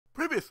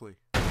Seriously.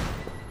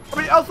 I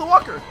mean, Elsa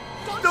Walker.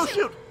 Don't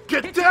shoot.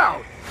 Get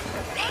down.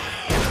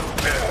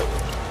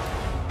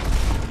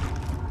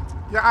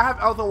 Yeah, I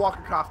have Elsa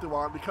Walker costume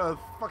on because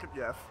fucking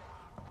yes.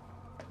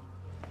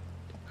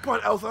 Come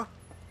on, Elsa.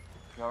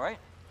 You alright?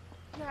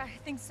 Yeah, I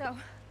think so.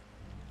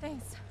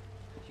 Thanks.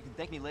 You can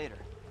thank me later,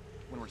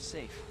 when we're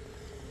safe.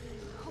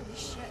 Holy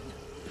shit.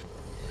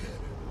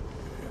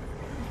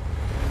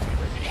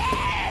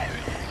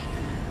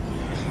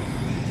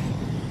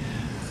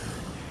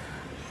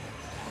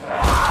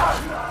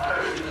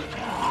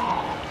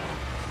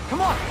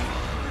 Come on!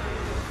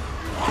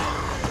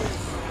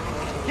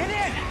 Get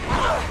in!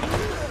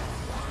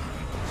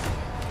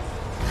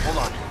 Hold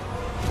on.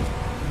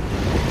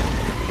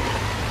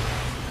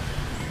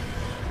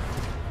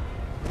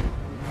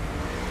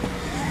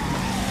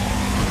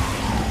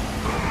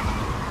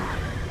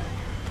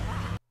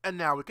 And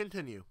now we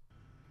continue.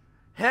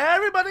 Hey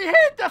everybody, hey,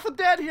 Death and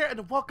Dead here,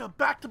 and welcome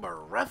back to my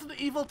Resident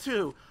Evil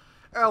 2.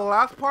 In the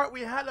last part,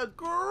 we had a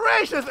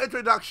gracious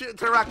introduction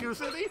to Raccoon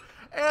City,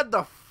 and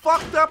the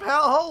fucked up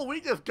hellhole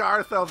we just got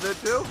ourselves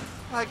into.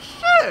 Like,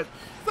 shit!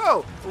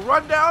 So,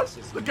 rundown,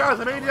 the guy's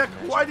a maniac,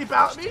 whiny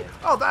about me,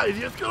 oh, that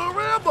idiot's gonna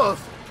ram us!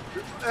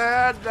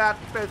 And that's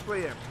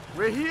basically it.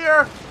 We're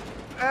here,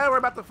 and we're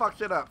about to fuck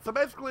shit up. So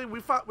basically, we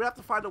have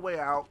to find a way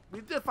out.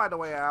 We did find a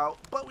way out,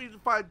 but we need to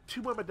find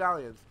 2 more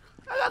medallions.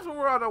 And that's what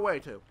we're on our way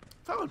to.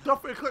 So don't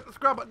forget to click the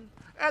subscribe button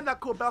and that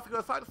cool bell to go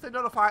aside to stay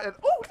notified. And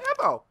oh,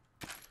 ammo!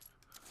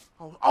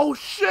 Oh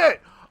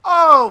shit!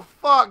 Oh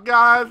fuck,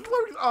 guys!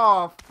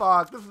 Oh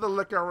fuck! This is the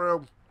liquor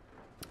room.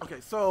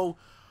 Okay, so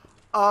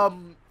I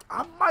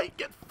might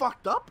get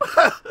fucked up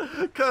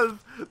because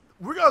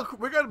we're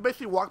gonna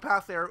basically walk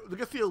past there. We're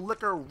gonna see a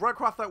liquor right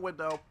across that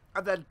window,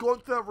 and then go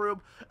into that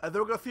room, and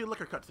then we're gonna see a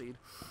liquor cutscene.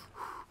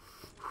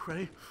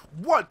 Ready?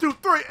 1, 2,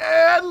 3,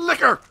 and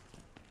liquor!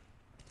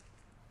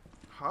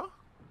 Huh?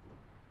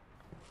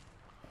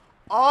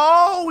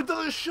 Oh, we did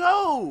a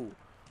show!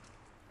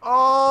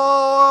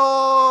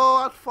 Oh,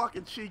 that's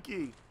fucking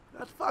cheeky.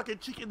 That's fucking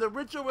cheeky. In the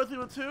original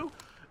Resident Evil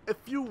 2, if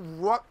you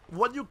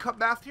when you come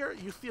past here,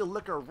 you see a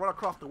liquor run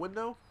across the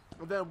window,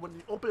 and then when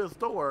you open this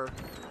door,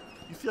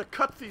 you see a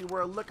cutscene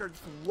where a liquor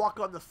just walk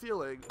on the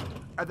ceiling,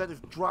 and then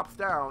it drops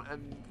down,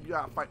 and you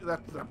gotta fight.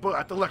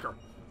 That's the liquor.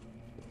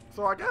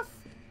 So I guess.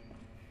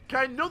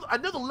 I know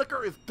the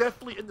liquor is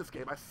definitely in this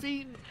game. I've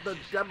seen the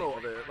demo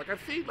of it. Like, I've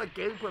seen, like,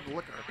 gameplay of the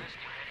liquor.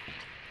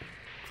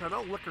 So I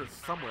know liquor's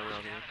somewhere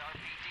around here.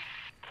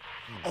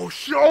 Oh,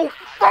 shit! Oh,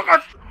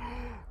 fuck!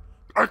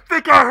 I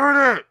think I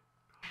heard it!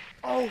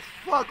 Oh,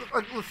 fuck!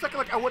 Like, the second,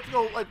 like, I went to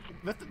go, like,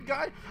 listen,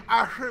 guy,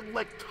 I heard,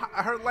 like,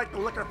 the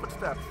liquor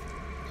footsteps.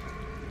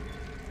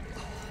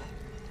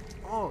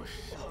 Oh,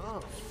 shit.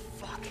 Oh,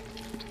 fuck.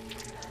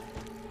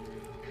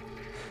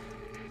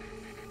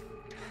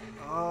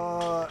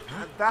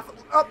 And that's,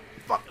 oh,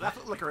 fuck, that's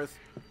what liquor is.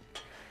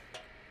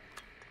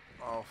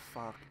 Oh,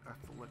 fuck,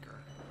 that's the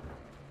liquor.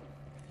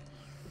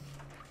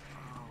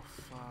 Oh,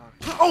 fuck.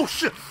 Oh,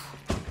 shit!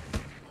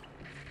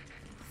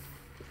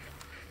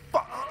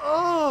 Fuck,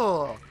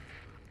 oh!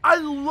 I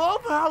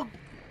love how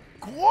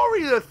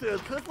gory this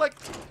is, because, like,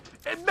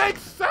 it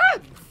makes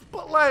sense,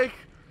 but, like,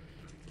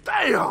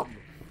 damn!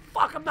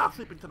 Fuck, I'm not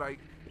sleeping tonight.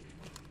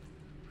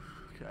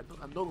 Okay,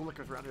 I know the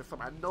liquor's around here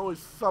somewhere. I know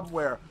it's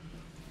somewhere.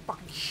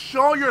 Fucking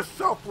show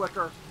yourself,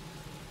 liquor!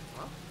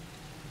 Huh?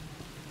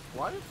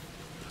 What?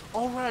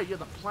 Oh, right, yeah,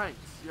 the planks.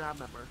 Yeah, I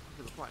remember.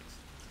 Yeah, the planks.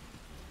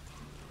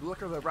 The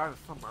liquor's around here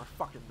somewhere. I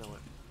fucking know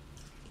it.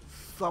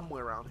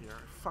 Somewhere around here.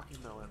 I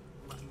fucking know it.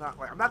 I'm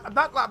not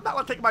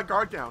like taking my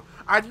guard down.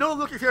 I know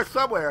the liquor's here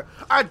somewhere.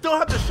 I don't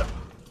have to show.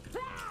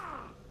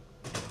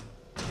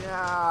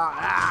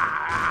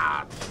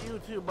 Yeah. You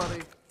too,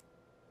 buddy.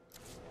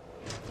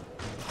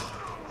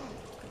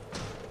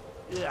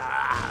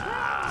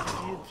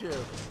 Yeah, you too.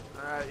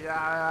 Alright,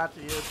 yeah, to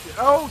you too.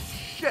 Oh,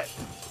 shit!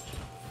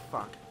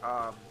 Fuck,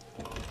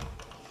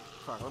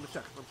 fuck, let me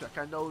check.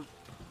 I know,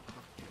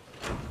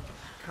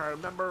 can I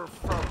remember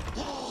from,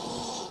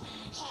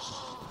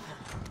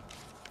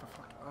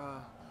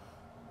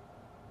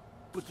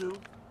 Badoom.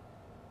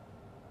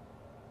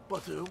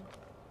 Alright,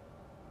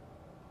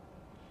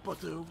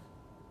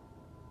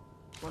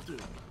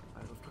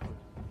 let's quickly.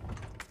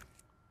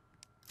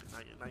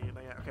 Not yet.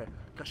 Okay,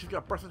 because she's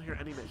gonna burst in here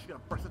any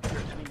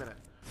minute.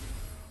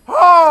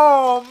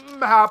 Oh,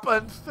 map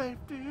and safety.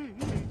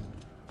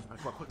 Alright,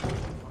 come on, quick.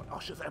 Oh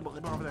shit, there's ammo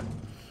over there.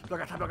 Don't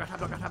got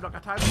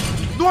time.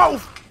 No!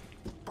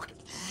 Fuck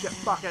it. Shit,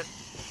 fuck it.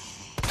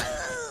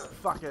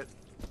 Fuck it.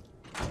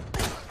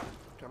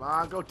 Come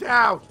on, go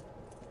down.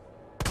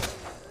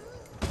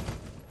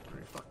 Where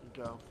you fucking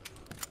go?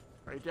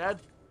 Are you dead?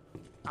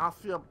 I don't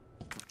feel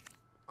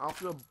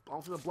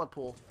a blood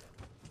pool.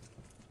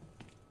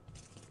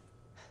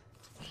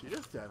 She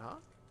is dead, huh?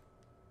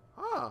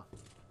 Huh.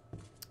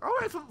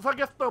 Alright, so I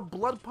guess the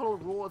blood puddle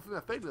rule isn't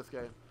a thing in this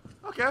game.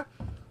 Okay.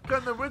 Because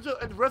in the original,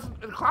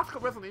 in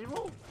classical Resident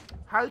Evil,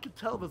 how you can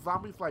tell the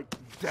zombie's like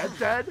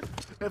dead, if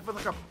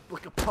it's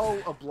like a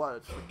puddle of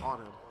blood on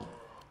him.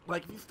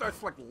 Like if he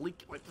starts like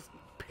leaking, like just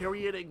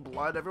perioding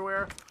blood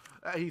everywhere,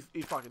 He's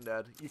fucking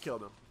dead. You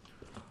killed him.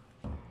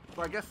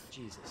 So I guess.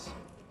 Jesus.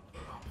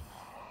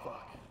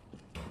 Fuck.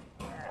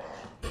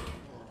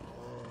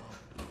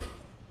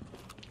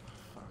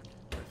 Fuck.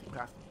 Is he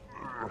past me?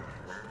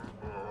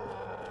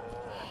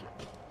 Shit.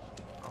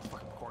 Oh,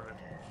 fuck, I'm cornered.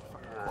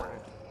 Fuck, I'm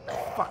cornered.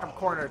 Fuck, I'm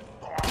cornered.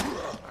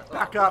 Right,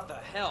 back up. What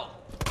the hell?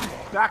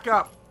 Back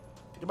up.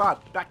 Come on,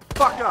 back the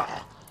fuck up.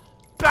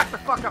 Back the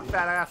fuck up,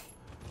 fat ass.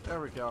 There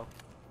we go.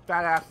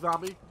 Fat ass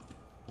zombie.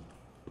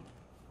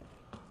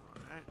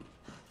 Alright,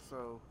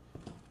 so.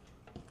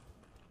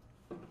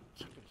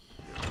 Check it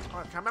here.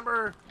 Alright, I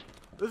remember.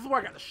 This is where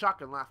I got the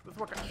shotgun last. This is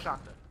where I got the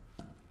shotgun.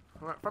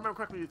 If I remember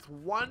correctly,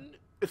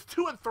 it's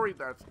 2 and 3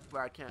 that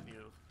I can't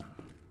use.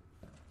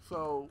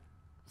 So,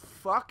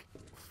 fuck.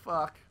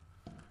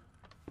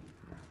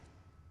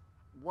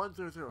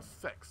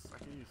 1006. I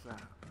can use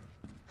that.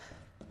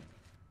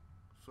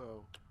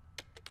 So,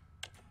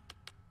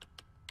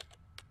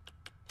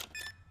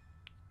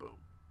 boom.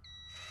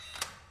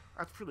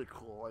 That's pretty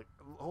cool. Like,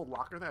 the whole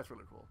locker thing, that's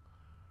really cool.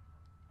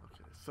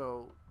 Okay,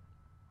 so.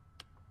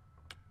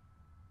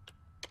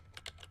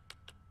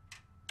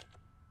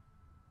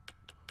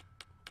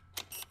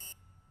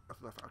 That's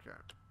enough. Okay.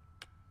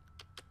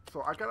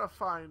 So, I gotta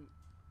find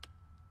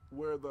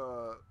where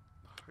the.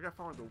 I gotta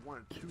find where the 1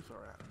 and 2s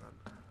are at then.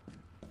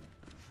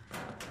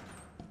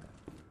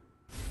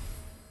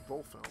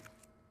 Roll film.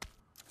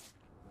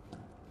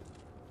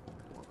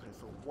 Okay,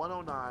 so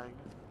 109.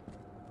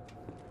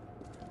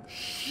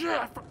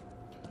 Shit!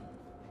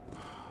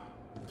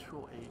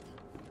 208.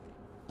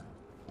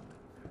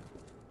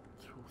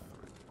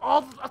 203.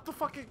 Oh, that's the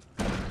fucking.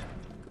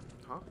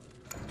 Huh?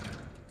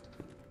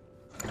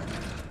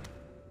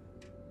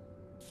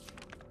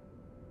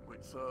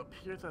 Wait, so it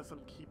appears that some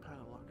keypad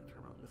and locker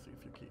terminal missing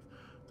a few keys.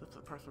 That's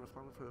the person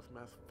responsible for this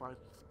mess. Find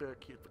spare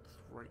key for this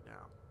right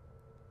now.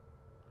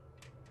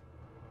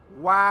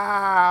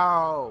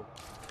 Wow!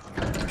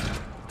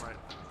 Alright.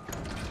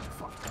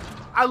 Fuck.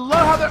 I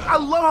love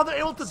how they're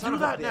able to do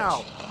that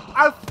now.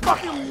 I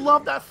fucking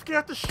love that.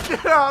 Scared the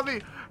shit out of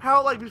me.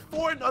 How like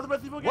before in other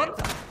Resident Evil games,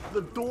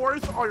 the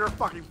doors are your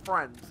fucking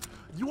friends.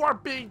 You are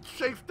being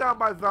chased down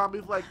by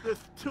zombies. Like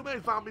there's too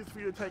many zombies for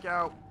you to take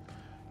out.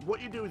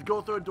 What you do is go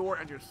through a door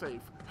and you're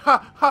safe.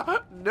 Ha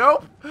ha!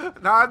 Nope.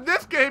 Not in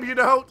this game, you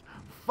don't.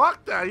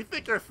 Fuck that. You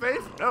think you're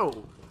safe?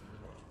 No.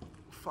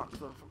 Fuck.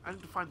 So I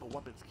need to find the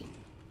weapons key.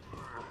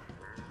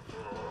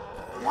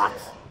 What?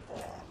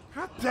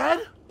 You're not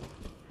dead?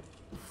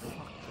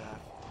 Fuck that.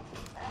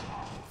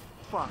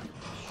 Fuck.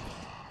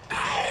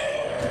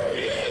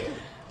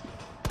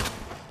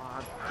 Come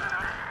on.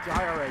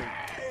 Die already.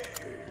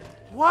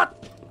 What?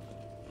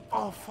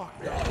 Oh, fuck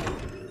no.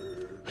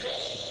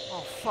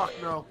 Oh, fuck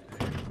no.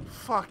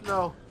 Fuck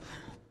no.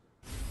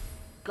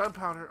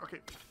 Gunpowder.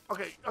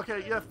 Okay,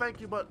 yeah,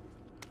 thank you, but...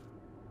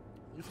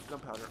 Use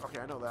gunpowder. Okay,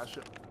 I know that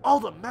shit. Oh,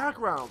 the mag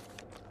round!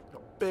 The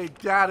big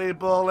daddy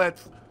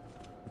bullets!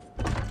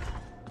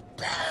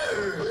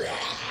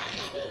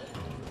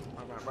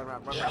 Run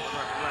around. Okay,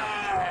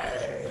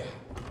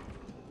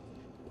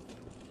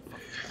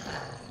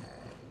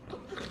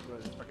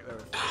 there it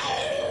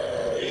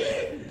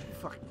is.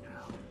 Fucking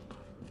hell.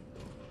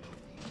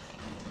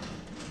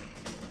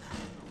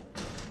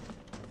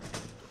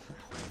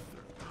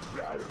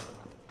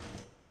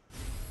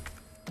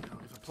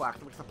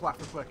 Make some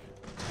plaster quick.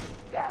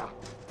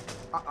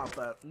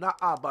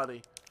 Nuh-uh,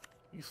 buddy.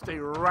 You stay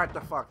right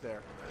the fuck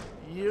there.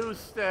 You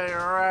stay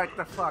right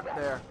the fuck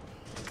there.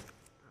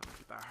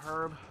 Get that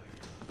herb.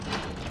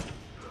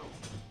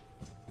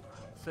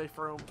 Safe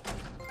room.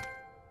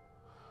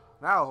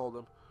 Now I'll hold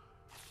him.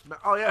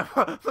 Oh yeah,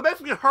 so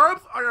basically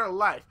herbs are your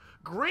life.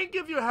 Green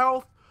gives you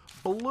health.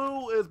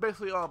 Blue is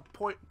basically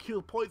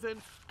kill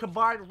poison.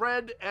 Combine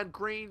red and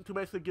green to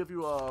basically give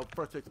you a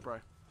first aid spray.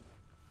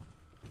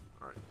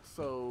 Alright,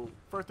 so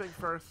first thing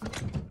first,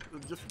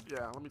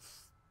 let me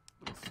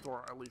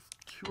store at least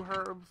 2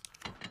 herbs.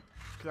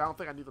 Cause I don't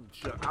think I need them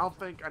I don't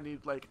think I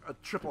need like a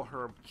triple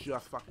herb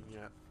just fucking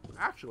yet.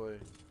 Actually.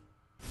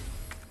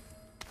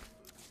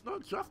 No,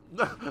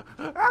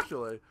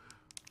 actually.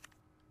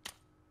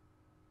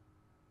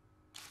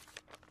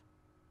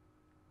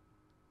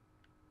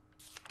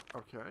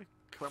 Okay,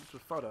 come up to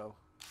photo.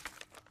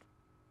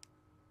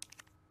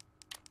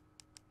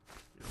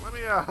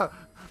 Yeah,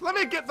 let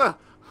me get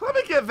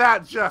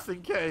that just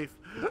in case.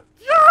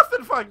 Just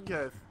in fucking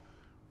case.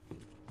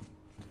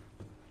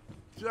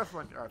 Just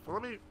like, alright, so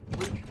let me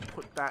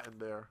put that in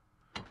there.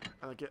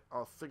 And I get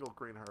a single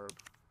green herb.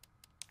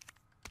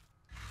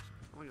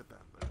 Let me get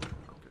that in there.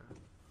 Okay.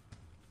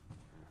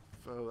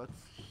 So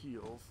that's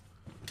heals.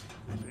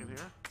 Anything in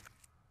here?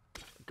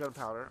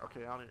 Gunpowder.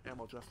 Okay, I don't need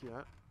ammo just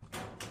yet.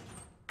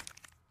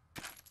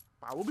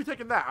 I will be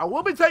taking that.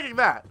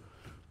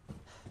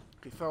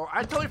 Okay, so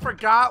I totally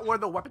forgot where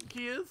the weapon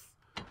key is.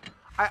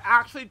 I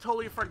actually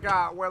totally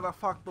forgot where the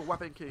fuck the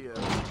weapon key is.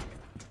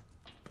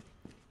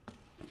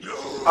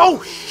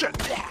 Oh shit!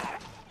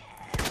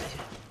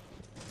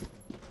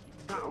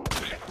 No.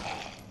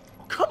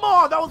 Come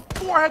on, that was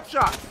 4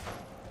 headshots!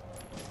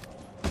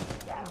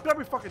 You better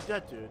be fucking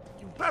dead, dude.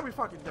 You better be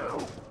fucking dead.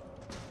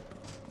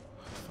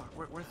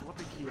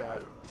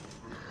 that.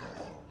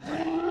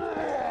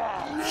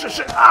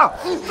 Shit! Ah!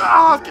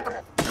 Ah! Get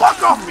the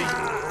fuck off me,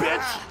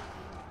 bitch!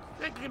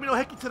 You ain't gonna give me no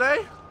hickey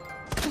today.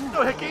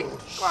 No hickey.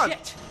 Come on.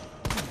 Shit!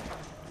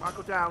 Come on,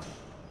 go down.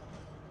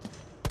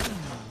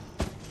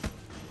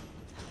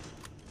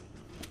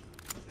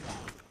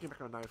 Give me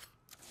back my knife.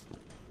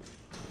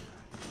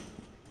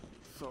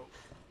 So,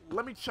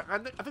 let me check. I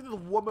think there's a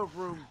woman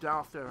room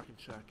downstairs I can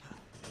check.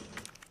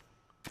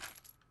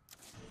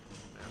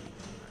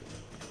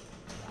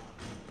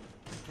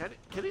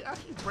 Can he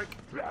actually break?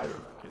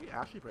 Can he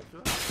actually break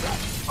through that?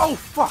 Oh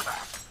fuck!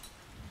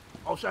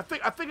 Oh shit!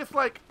 I think it's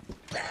like.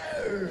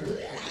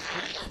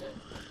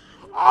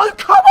 Oh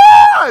come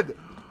on! Do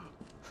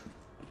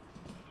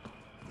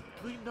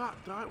we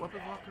not die?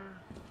 Weapon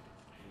locker.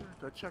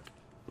 Do I check?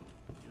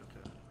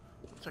 Okay.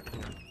 Check it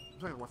here. I'm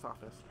checking what's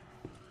office.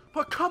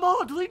 But come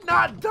on! Do we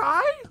not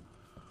die?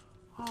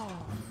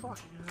 Oh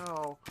fucking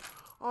hell!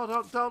 Oh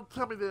don't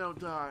tell me they don't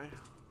die.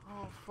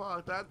 Oh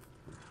fuck that's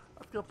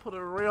gonna put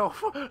a real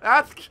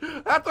that's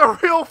a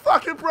real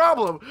fucking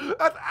problem.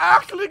 That's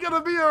actually gonna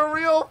be a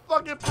real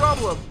fucking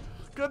problem.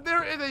 Cause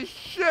there is a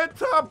shit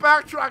ton of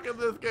backtrack in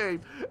this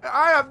game. And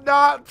I am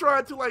not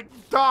trying to like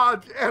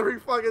dodge every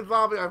fucking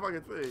zombie I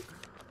fucking see.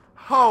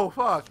 Oh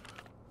fuck.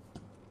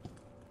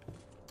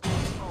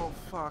 Oh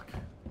fuck.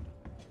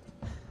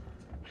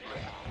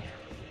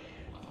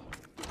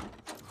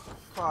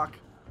 Fuck.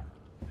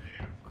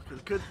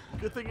 Okay,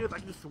 good thing is I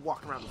can just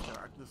walk around this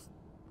car. I can just.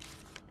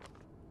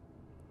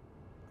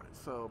 Alright,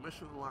 so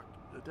mission unlock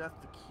the death.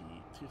 The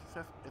key to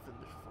success is in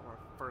our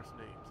first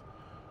names.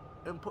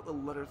 Input the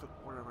letters in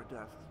order of our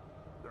deaths.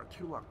 There are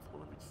 2 locks,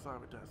 one on each side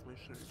of our desk. Make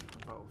sure you do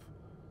them both.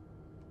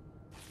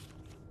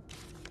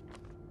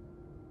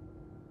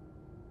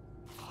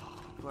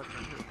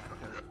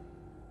 Okay.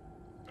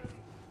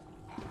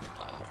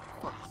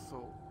 Fuck, so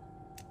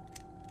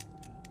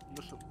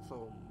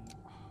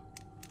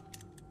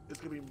it's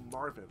gonna be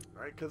Marvin,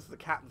 right? Because it's the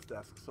captain's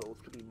desk, so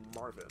it's gonna be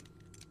Marvin.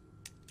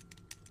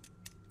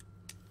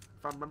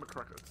 If I remember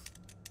correctly.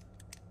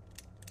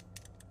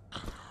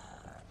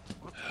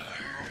 What?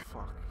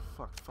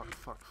 Oh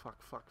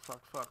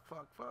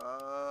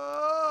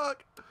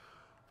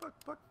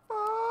fuck.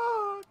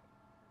 Oh,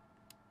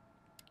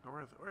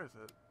 where is it? Where is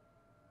it?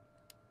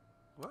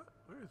 What?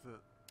 Where is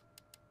it?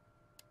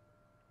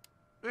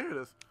 There it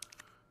is.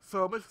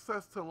 So, mission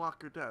success to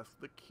unlock your desk.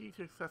 The key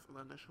to success in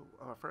the initial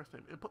of our first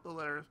name. Input the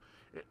letters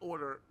in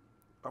order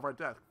of our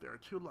desk. There are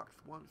 2 locks,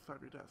 one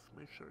inside your desk.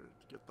 Make sure to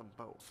get them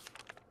both.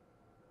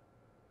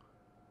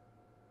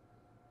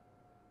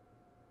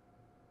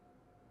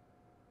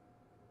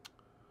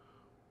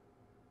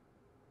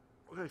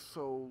 Okay,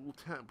 so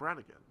Lieutenant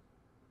Brannigan.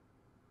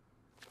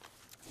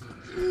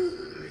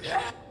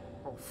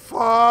 Oh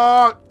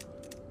fuck!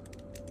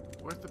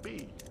 Where's the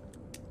B?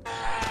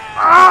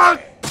 Ah!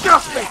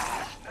 Just me!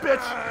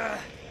 Bitch!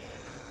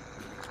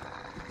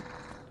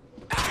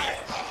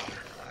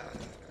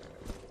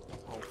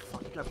 Oh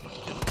fuck, you gotta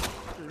fucking kill me.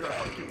 You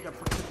gotta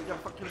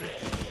fucking kill me.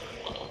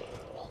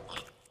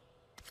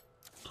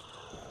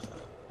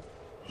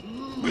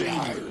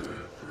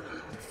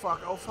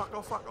 Fuck, oh fuck.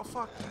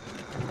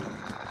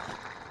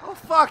 Oh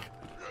fuck!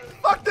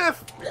 Fuck this!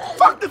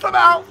 Fuck this, I'm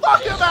out!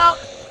 Fuck him out!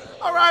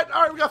 Alright,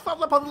 we gotta solve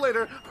that puzzle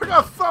later.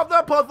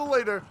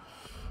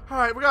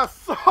 Alright, we gotta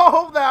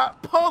solve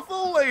that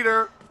puzzle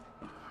later.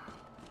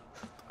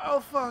 Oh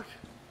fuck.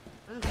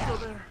 It's still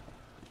there.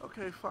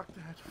 Okay, fuck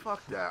that.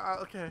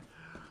 Okay.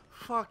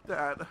 Fuck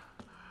that.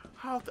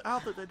 I don't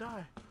think they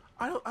die.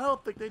 I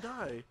don't think they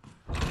die.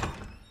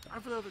 I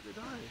really don't think they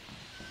die.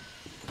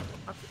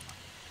 What the fuck?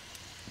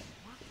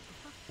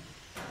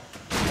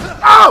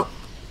 Oh!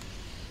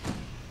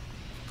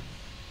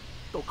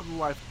 Don't come to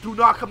life. Do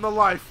not come to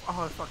life.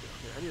 Oh, fuck it.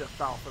 Okay, I need a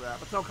foul for that.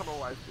 But don't come to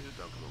life, dude.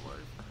 Don't come to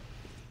life.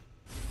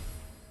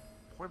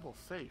 Portable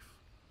safe.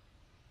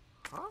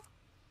 Huh?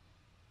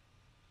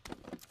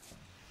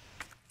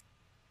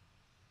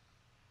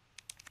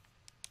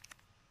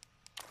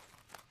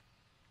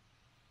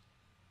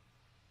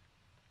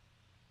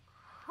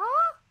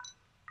 Huh?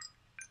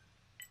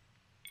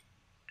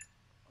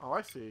 Oh,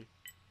 I see.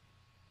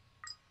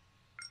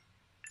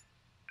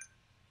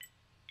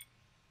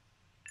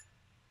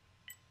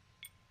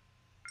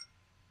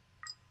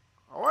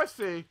 Oh, I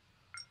see.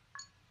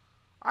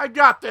 I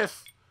got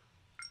this.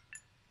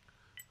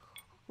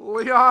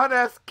 Leon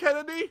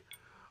S.Kennedy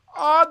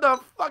on the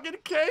fucking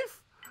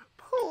case,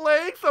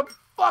 playing some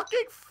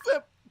fucking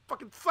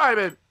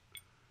Simon.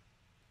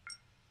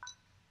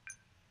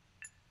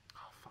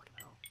 Oh, fucking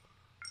hell.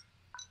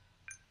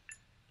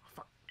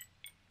 Fuck.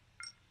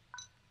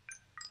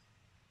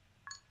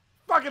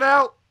 Fucking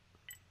hell.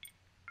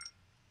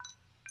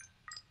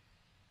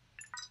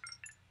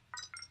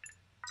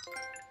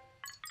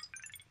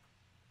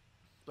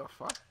 The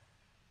fuck?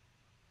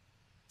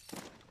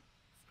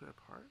 Spare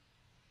part?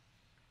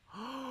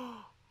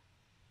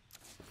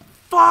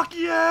 Fuck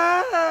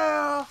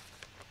yeah!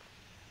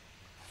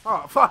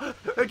 Oh, fuck!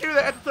 Give me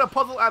the answer to the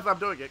puzzle as I'm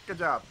doing it. Good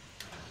job.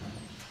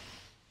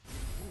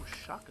 Ooh,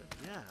 shotgun,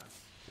 yes.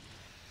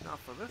 Now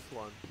for this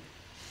one.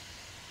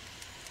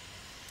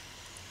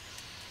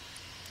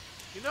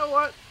 You know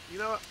what? You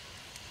know what?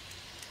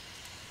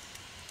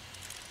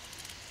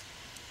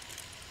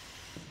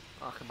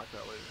 I'll come back to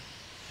that later.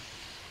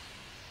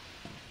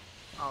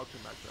 I'll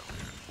come back to that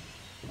later.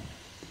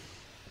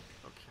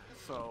 Okay,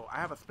 so I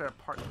have a spare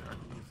part there. I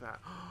can use that.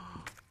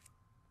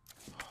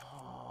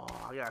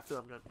 Oh, yeah, I feel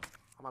I'm good.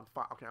 I'm on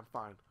fine. Okay, I'm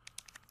fine.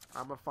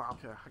 I'm fine.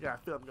 Okay, yeah, I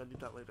feel I'm gonna need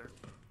that later.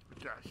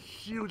 I got a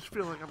huge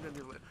feeling I'm gonna need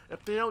it later.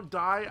 If they don't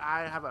die,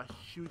 I have a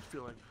huge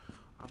feeling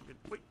I'm gonna.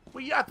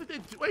 Wait, yeah, I think they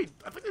do. Wait,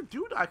 I think they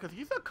do die because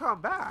he's gonna come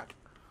back.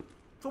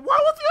 So why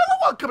was the other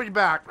one coming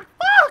back? Like,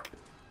 fuck!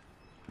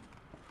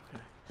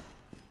 Okay.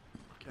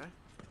 Okay.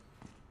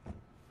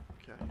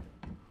 Okay.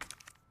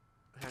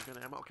 Handgun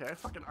ammo. Okay,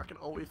 I can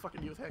always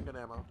fucking use handgun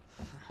ammo.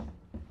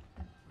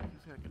 I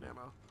use handgun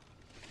ammo.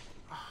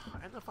 Oh,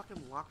 and the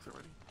fucking locks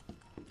already.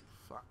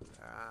 Fuck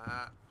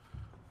that.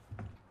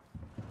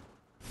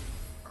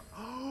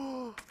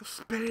 Oh, the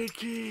spade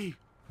key!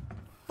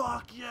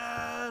 Fuck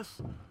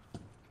yes!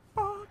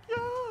 Fuck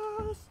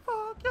yes!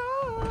 Fuck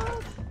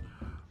yes!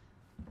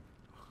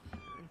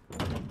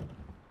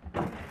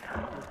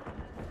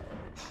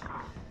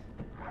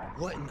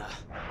 What in the?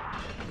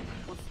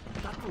 Was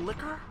that the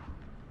liquor?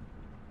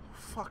 Oh,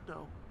 fuck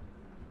no.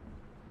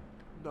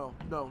 No,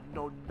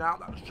 not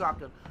without the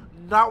shotgun.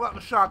 Not without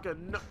the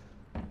shotgun. No.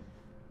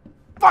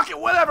 Fuck it,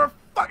 whatever.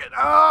 Fuck it.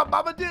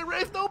 Mama didn't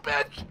raise no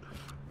bitch.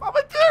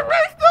 Mama didn't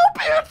raise no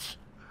bitch.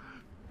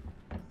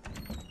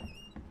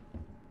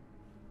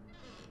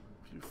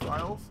 View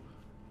files.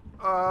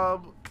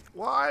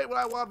 Why would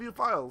I want to view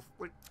files?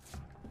 Like,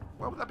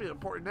 why would that be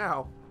important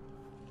now?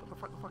 What the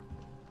fuck?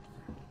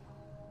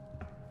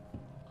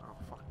 Oh,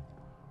 fuck.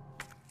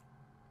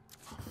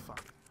 Oh,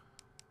 fuck.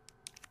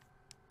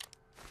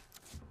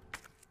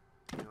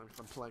 Yeah, let me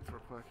some planks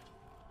real quick.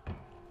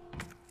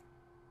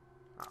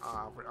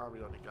 I really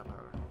don't need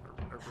gunpowder.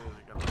 I really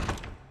need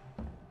gunpowder.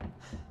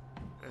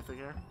 Anything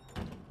here?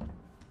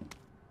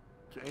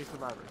 To any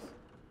survivors?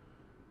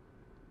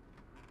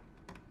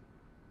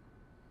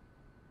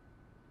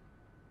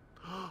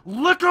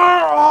 Liquor!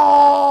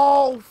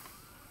 Oh!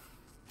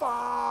 Fuck!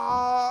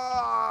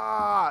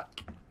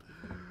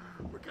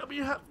 We're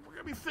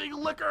gonna be seeing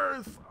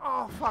liquors!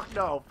 Oh, fuck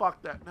no.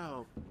 Fuck that.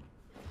 No.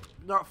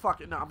 No, fuck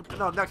it. No,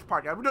 next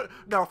part, guys.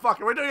 No, fuck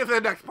it. We're doing this in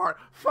the next part.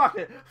 Fuck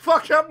it.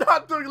 Fuck it. I'm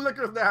not doing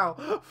liquors now.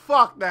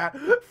 Fuck that.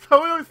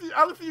 So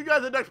I'll see you guys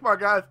in the next part,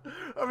 guys.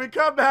 When we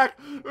come back,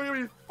 we're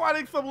going to be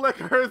fighting some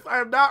liquors.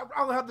 I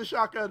don't have the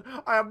shotgun.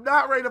 I am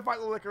not ready to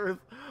fight the liquors.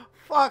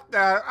 Fuck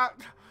that.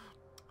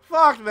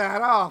 Fuck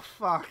that. Oh,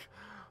 fuck.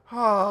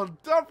 Oh,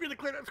 don't forget to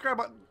click that subscribe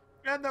button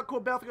and that cool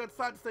bell to go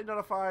inside to stay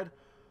notified.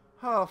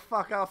 Oh,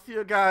 fuck. I'll see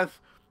you guys.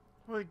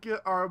 We get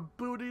our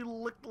booty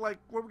licked by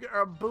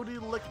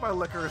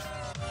liquors.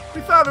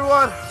 Peace out,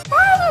 everyone.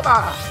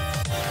 Bye.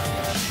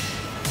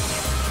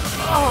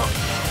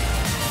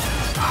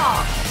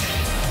 Oh.